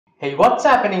Hey, what's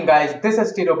happening guys? This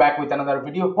is Tito back with another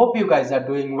video. Hope you guys are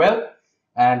doing well.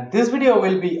 And this video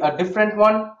will be a different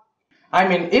one. I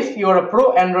mean, if you're a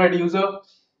pro Android user,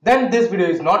 then this video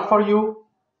is not for you.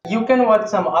 You can watch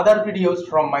some other videos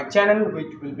from my channel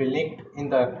which will be linked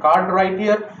in the card right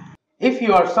here. If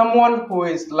you are someone who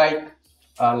is like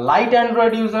a light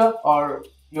Android user or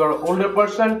you're an older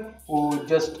person who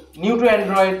just new to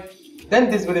Android,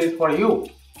 then this video is for you.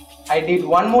 I did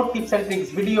one more tips and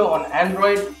tricks video on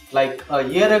Android like a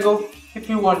year ago. If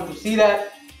you want to see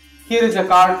that, here is a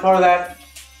card for that.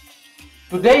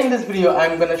 Today in this video I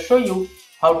am gonna show you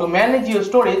how to manage your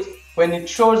storage when it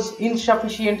shows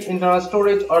insufficient internal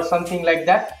storage or something like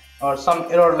that, or some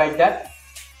error like that.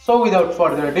 So without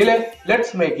further delay,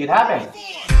 let's make it happen.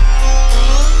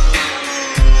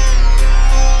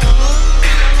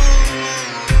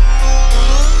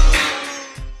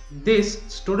 This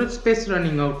storage space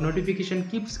running out notification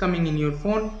keeps coming in your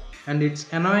phone and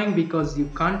it's annoying because you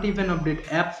can't even update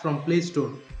apps from Play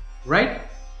Store, right?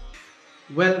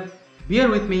 Well, bear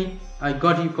with me, I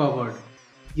got you covered.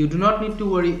 You do not need to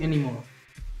worry anymore.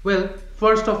 Well,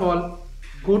 first of all,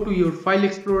 go to your File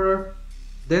Explorer,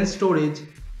 then Storage,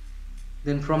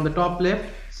 then from the top left,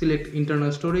 select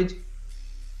Internal Storage.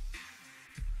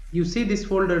 You see this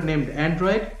folder named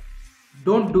Android.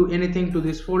 Don't do anything to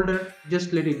this folder,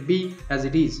 just let it be as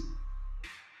it is.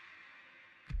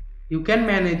 You can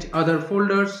manage other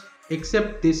folders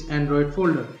except this Android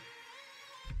folder.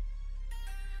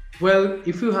 Well,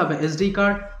 if you have a SD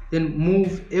card, then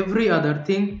move every other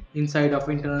thing inside of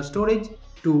internal storage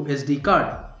to SD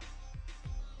card.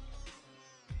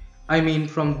 I mean,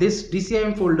 from this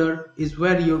DCIM folder is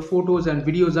where your photos and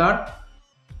videos are.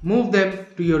 Move them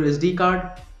to your SD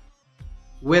card.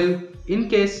 Well, in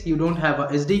case you don't have a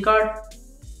SD card,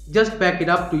 just back it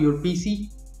up to your PC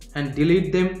and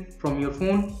delete them from your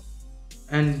phone.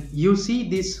 And you see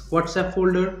this WhatsApp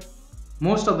folder.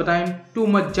 Most of the time too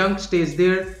much junk stays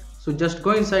there, so just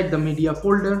go inside the media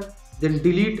folder, then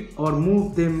delete or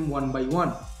move them one by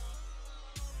one.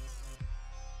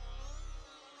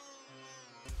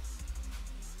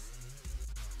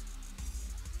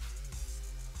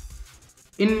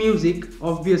 In music,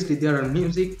 obviously there are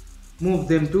music. Move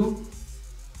them to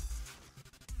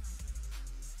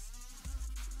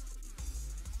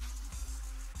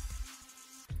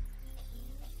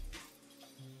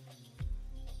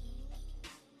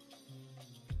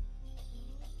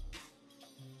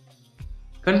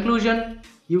conclusion.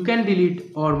 You can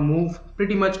delete or move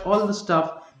pretty much all the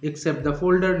stuff except the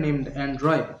folder named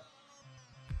Android.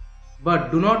 But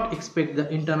do not expect the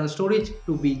internal storage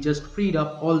to be just freed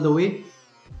up all the way,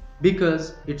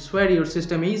 because it's where your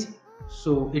system is,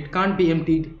 so it can't be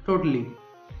emptied totally.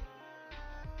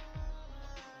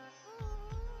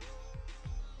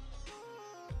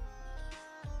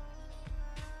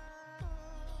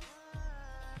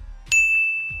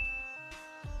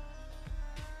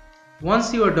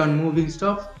 Once you are done moving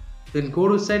stuff, then go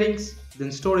to settings,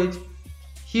 then storage.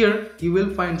 Here you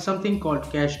will find something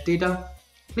called cache data.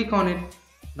 Click on it.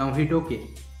 Now hit OK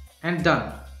and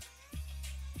done.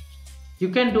 You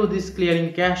can do this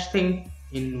clearing cache thing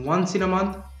in once in a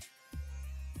month.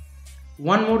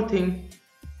 One more thing,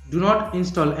 do not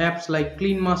install apps like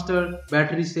Clean Master,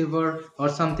 Battery Saver or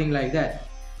something like that,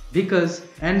 because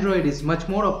Android is much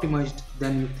more optimized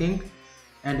than you think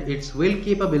and it's well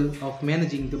capable of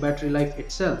managing the battery life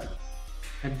itself,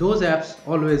 and those apps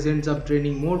always ends up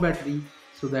draining more battery,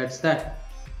 so that's that.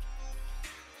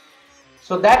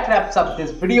 So that wraps up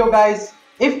this video guys.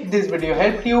 If this video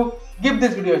helped you, give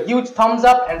this video a huge thumbs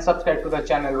up and subscribe to the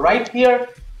channel right here.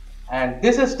 And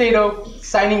this is Tito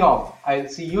signing off. I'll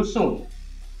see you soon.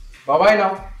 Bye bye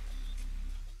now.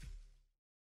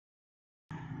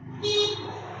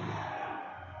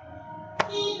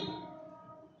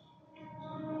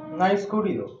 Nice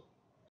goodie though.